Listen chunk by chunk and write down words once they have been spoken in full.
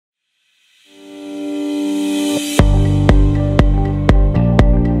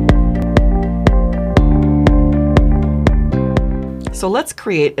So let's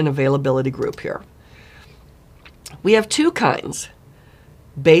create an availability group here. We have two kinds,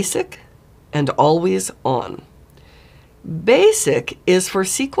 basic and always on. Basic is for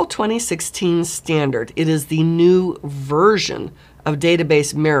SQL 2016 standard. It is the new version of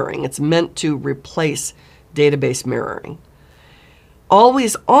database mirroring. It's meant to replace database mirroring.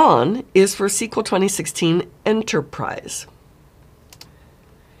 Always on is for SQL 2016 enterprise.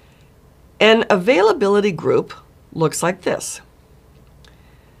 An availability group looks like this.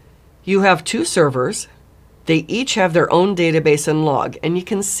 You have two servers. They each have their own database and log, and you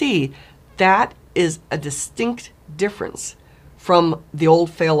can see that is a distinct difference from the old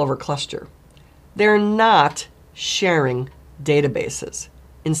failover cluster. They're not sharing databases.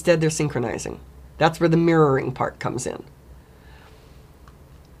 Instead, they're synchronizing. That's where the mirroring part comes in.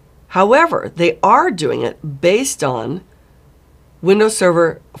 However, they are doing it based on Windows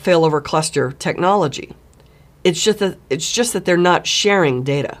Server failover cluster technology. It's just that they're not sharing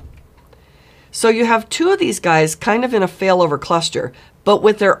data. So you have two of these guys kind of in a failover cluster, but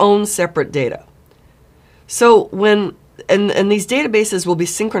with their own separate data. So and these databases will be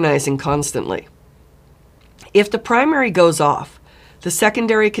synchronizing constantly. If the primary goes off, the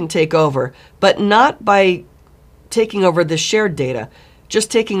secondary can take over, but not by taking over the shared data, just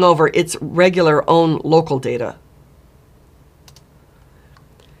taking over its regular own local data.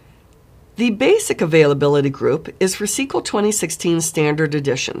 The basic availability group is for SQL 2016 Standard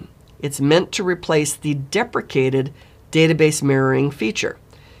Edition. It's meant to replace the deprecated database mirroring feature.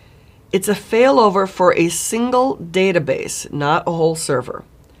 It's a failover for a single database, not a whole server.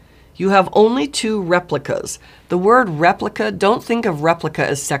 You have only two replicas. The word replica, don't think of replica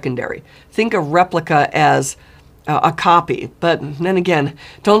as secondary. Think of replica as a copy, but then again,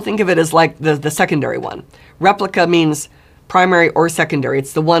 don't think of it as like the secondary one. Replica means primary or secondary.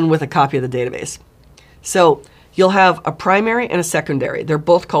 It's the one with a copy of the database. So you'll have a primary and a secondary. They're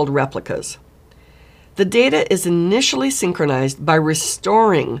both called replicas. The data is initially synchronized by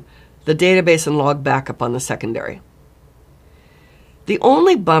restoring the database and log backup on the secondary. The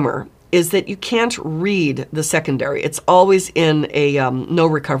only bummer is that you can't read the secondary. It's always in a no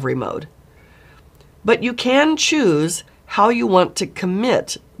recovery mode. But you can choose how you want to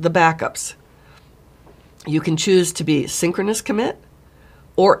commit the backups. You can choose to be synchronous commit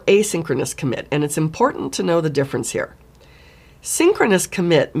or asynchronous commit, and it's important to know the difference here. Synchronous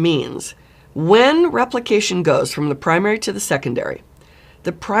commit means when replication goes from the primary to the secondary,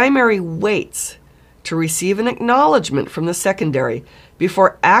 the primary waits to receive an acknowledgement from the secondary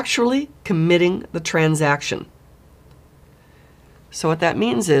before actually committing the transaction. So what that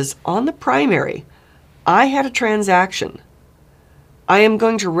means is, on the primary, I had a transaction. I am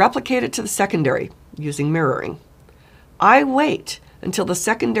going to replicate it to the secondary using mirroring. I wait until the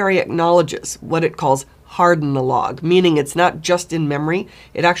secondary acknowledges what it calls harden the log, meaning it's not just in memory,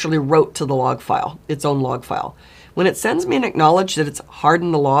 it actually wrote to the log file, its own log file. When it sends me an acknowledge that it's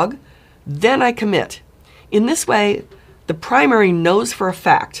hardened the log, then I commit. In this way, the primary knows for a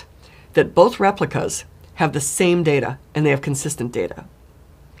fact that both replicas have the same data and they have consistent data.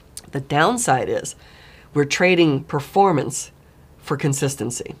 The downside is we're trading performance for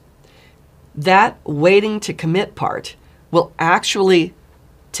consistency. That waiting to commit part will actually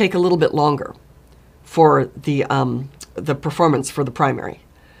take a little bit longer for the performance for the primary.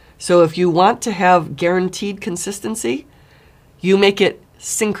 So if you want to have guaranteed consistency, you make it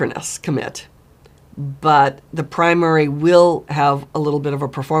synchronous commit, but the primary will have a little bit of a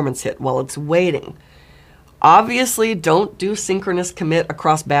performance hit while it's waiting. Obviously, don't do synchronous commit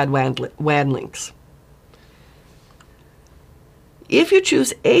across bad WAN links. If you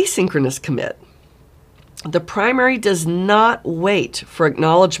choose asynchronous commit, the primary does not wait for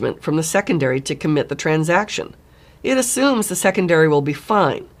acknowledgement from the secondary to commit the transaction. It assumes the secondary will be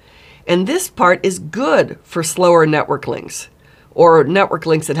fine. And this part is good for slower network links or network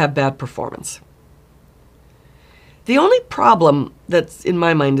links that have bad performance. The only problem that's in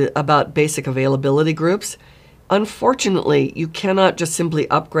my mind about basic availability groups, unfortunately, you cannot just simply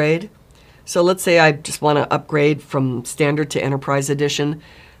upgrade. So let's say I just want to upgrade from standard to enterprise edition.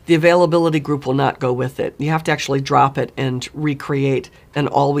 The availability group will not go with it. You have to actually drop it and recreate an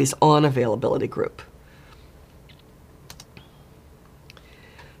always on availability group.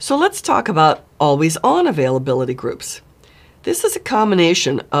 So let's talk about always on availability groups. This is a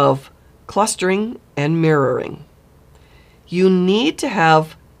combination of clustering and mirroring. You need to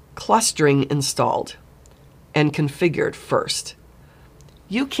have clustering installed and configured first.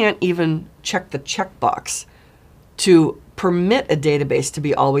 You can't even check the checkbox to permit a database to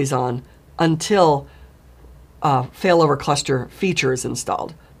be always on until failover cluster feature is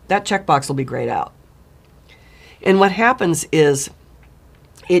installed. That checkbox will be grayed out. And what happens is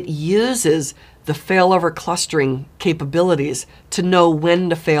It uses the failover clustering capabilities to know when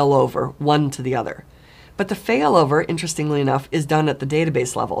to fail over one to the other. But the failover, interestingly enough, is done at the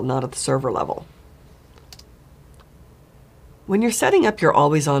database level, not at the server level. When you're setting up your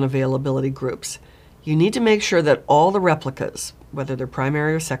always-on availability groups, you need to make sure that all the replicas, whether they're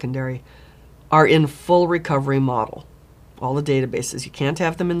primary or secondary, are in full recovery model. All the databases. You can't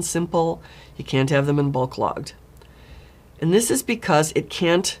have them in simple, you can't have them in bulk logged. And this is because it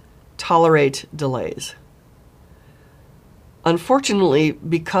can't tolerate delays. Unfortunately,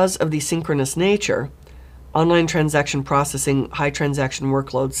 because of the synchronous nature, online transaction processing, high transaction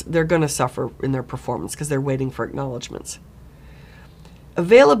workloads, they're going to suffer in their performance because they're waiting for acknowledgments.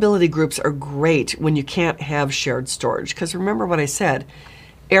 Availability groups are great when you can't have shared storage, because remember what I said,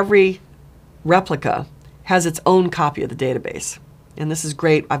 every replica has its own copy of the database. And this is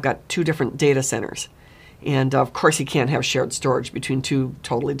great. I've got 2 different data centers. And of course you can't have shared storage between 2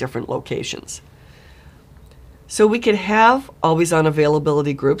 totally different locations. So we could have always-on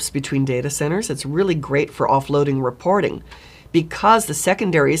availability groups between data centers. It's really great for offloading reporting because the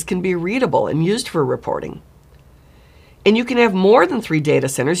secondaries can be readable and used for reporting. And you can have more than 3 data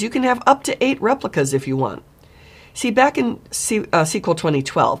centers. You can have up to 8 replicas if you want. See, back in SQL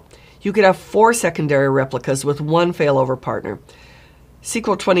 2012, you could have 4 secondary replicas with 1 failover partner.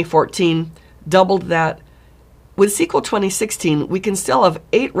 SQL 2014 doubled that. With SQL 2016, we can still have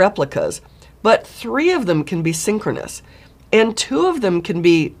 8 replicas, but 3 of them can be synchronous, and 2 of them can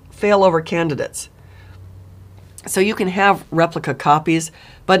be failover candidates. So you can have replica copies,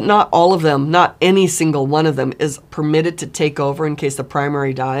 but not all of them, not any single one of them is permitted to take over in case the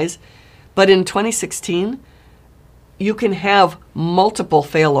primary dies. But in 2016, you can have multiple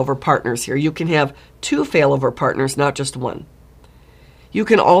failover partners here. You can have 2 failover partners, not just 1. You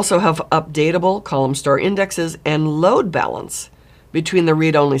can also have updatable column store indexes and load balance between the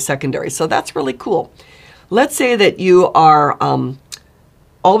read-only secondaries. So that's really cool. Let's say that you are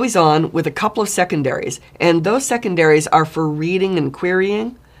always on with a couple of secondaries, and those secondaries are for reading and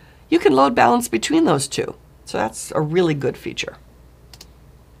querying. You can load balance between those 2. So that's a really good feature.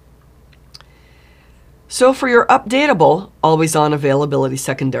 So for your updatable always-on availability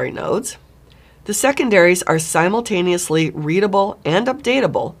secondary nodes, the secondaries are simultaneously readable and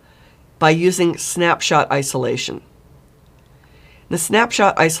updatable by using snapshot isolation. The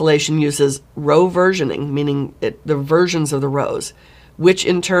snapshot isolation uses row versioning, meaning the versions of the rows, which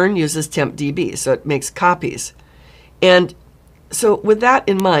in turn uses tempdb, so it makes copies. And so with that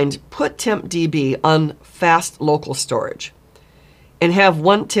in mind, put tempdb on fast local storage and have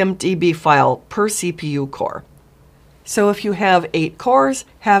 1 tempdb file per CPU core. So if you have 8 cores,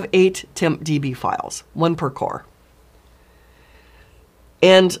 have 8 tempdb files, 1 per core.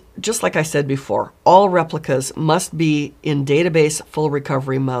 And just like I said before, all replicas must be in database full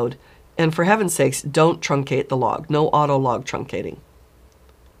recovery mode. And for heaven's sakes, don't truncate the log. No auto log truncating.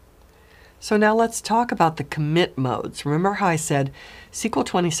 So now let's talk about the commit modes. Remember how I said SQL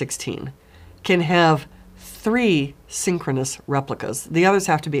 2016 can have 3 synchronous replicas. The others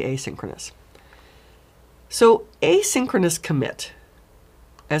have to be asynchronous. So asynchronous commit,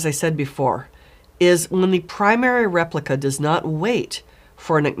 as I said before, is when the primary replica does not wait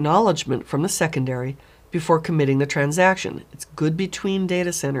for an acknowledgement from the secondary before committing the transaction. It's good between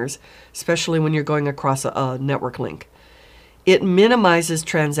data centers, especially when you're going across a network link. It minimizes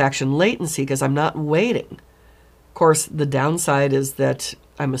transaction latency because I'm not waiting. Of course, the downside is that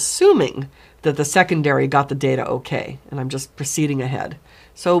I'm assuming that the secondary got the data okay, and I'm just proceeding ahead.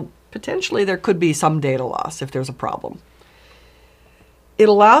 So potentially there could be some data loss if there's a problem. It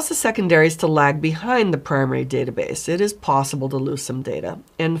allows the secondaries to lag behind the primary database. It is possible to lose some data,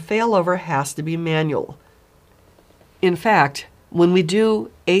 and failover has to be manual. In fact, when we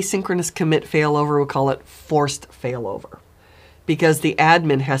do asynchronous commit failover, we call it forced failover, because the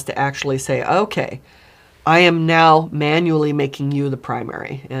admin has to actually say, okay, I am now manually making you the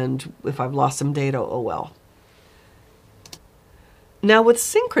primary, and if I've lost some data, oh well. Now with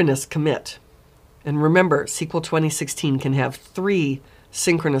synchronous commit, and remember, SQL 2016 can have 3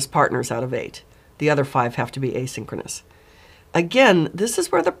 synchronous partners out of 8. The other 5 have to be asynchronous. Again, this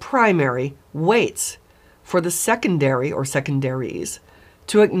is where the primary waits for the secondary or secondaries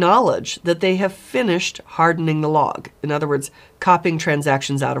to acknowledge that they have finished hardening the log. In other words, copying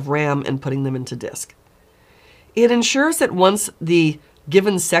transactions out of RAM and putting them into disk. It ensures that once the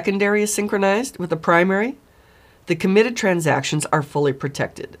given secondary is synchronized with the primary, the committed transactions are fully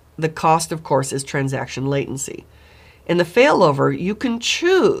protected. The cost, of course, is transaction latency. In the failover, you can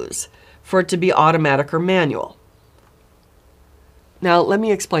choose for it to be automatic or manual. Now, let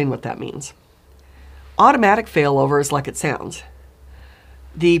me explain what that means. Automatic failover is like it sounds.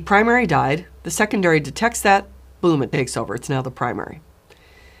 The primary died. The secondary detects that. Boom, it takes over. It's now the primary.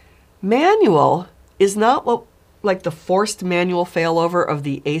 Manual is not like the forced manual failover of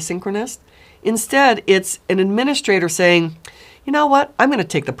the asynchronous. Instead, it's an administrator saying, you know what, I'm going to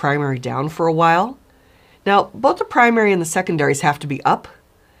take the primary down for a while. Now, both the primary and the secondaries have to be up,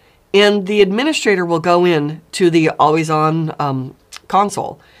 and the administrator will go in to the always-on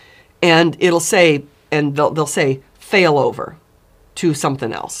console, and it'll say, and they'll say failover to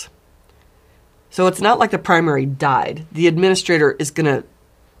something else. So it's not like the primary died. The administrator is going to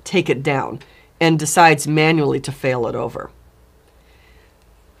take it down and decides manually to fail it over.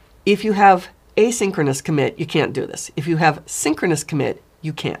 If you have asynchronous commit, you can't do this. If you have synchronous commit,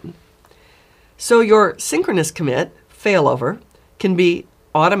 you can. So your synchronous commit, failover, can be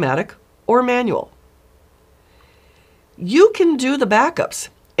automatic or manual. You can do the backups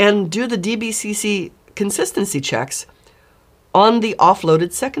and do the DBCC consistency checks on the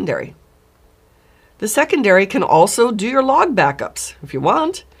offloaded secondary. The secondary can also do your log backups if you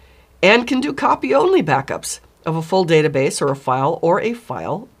want, and can do copy-only backups of a full database or a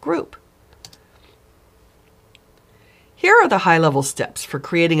file group. Here are the high-level steps for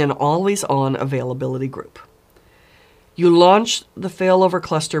creating an always-on availability group. You launch the failover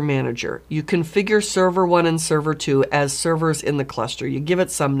cluster manager. You configure server 1 and server 2 as servers in the cluster. You give it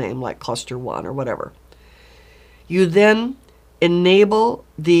some name like cluster 1 or whatever. You then enable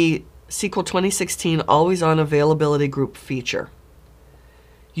the SQL 2016 always-on availability group feature.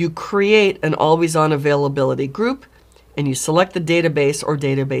 You create an always-on availability group, and you select the database or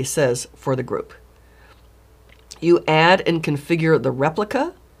databases for the group. You add and configure the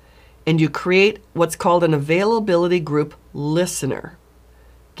replica, and you create what's called an availability group listener.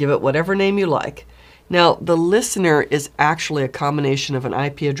 Give it whatever name you like. Now, the listener is actually a combination of an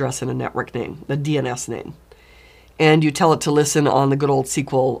IP address and a network name, the DNS name. And you tell it to listen on the good old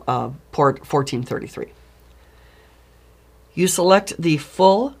SQL port 1433. You select the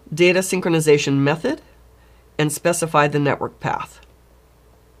full data synchronization method and specify the network path.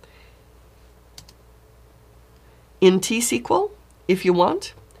 In T-SQL, if you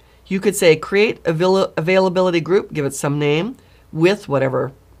want, you could say create availability group, give it some name with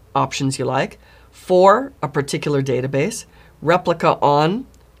whatever options you like for a particular database. Replica on,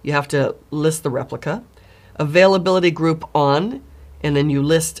 you have to list the replica. Availability group on, and then you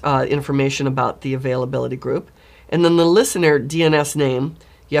list information about the availability group. And then the listener DNS name,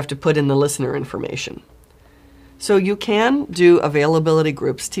 you have to put in the listener information. So you can do availability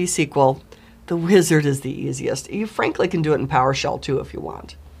groups. T-SQL, the wizard is the easiest. You frankly can do it in PowerShell too if you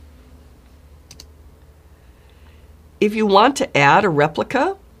want. If you want to add a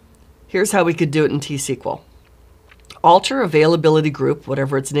replica, here's how we could do it in T-SQL. Alter availability group,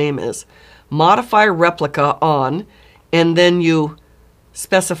 whatever its name is, modify replica on, and then you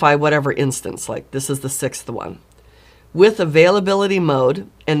specify whatever instance, like this is the 6th one, with availability mode,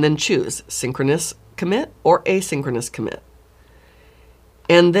 and then choose synchronous commit or asynchronous commit.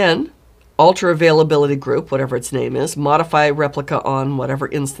 And then alter availability group, whatever its name is, modify replica on whatever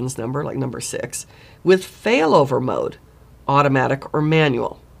instance number, like number 6, with failover mode, automatic or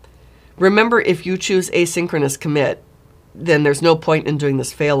manual. Remember, if you choose asynchronous commit, then there's no point in doing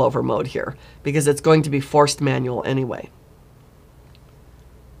this failover mode here because it's going to be forced manual anyway.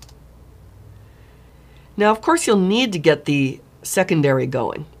 Now, of course, you'll need to get the secondary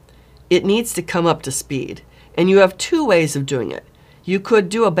going. It needs to come up to speed, and you have two ways of doing it. You could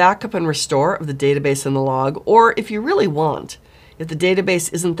do a backup and restore of the database and the log, or if you really want, if the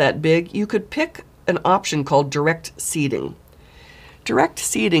database isn't that big, you could pick an option called direct seeding. Direct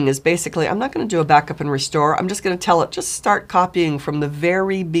seeding is basically, I'm not going to do a backup and restore. I'm just going to tell it, just start copying from the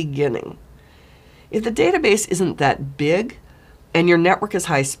very beginning. If the database isn't that big and your network is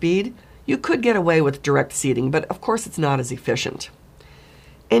high speed, you could get away with direct seeding, but of course it's not as efficient.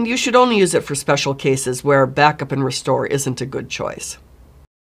 And you should only use it for special cases where backup and restore isn't a good choice.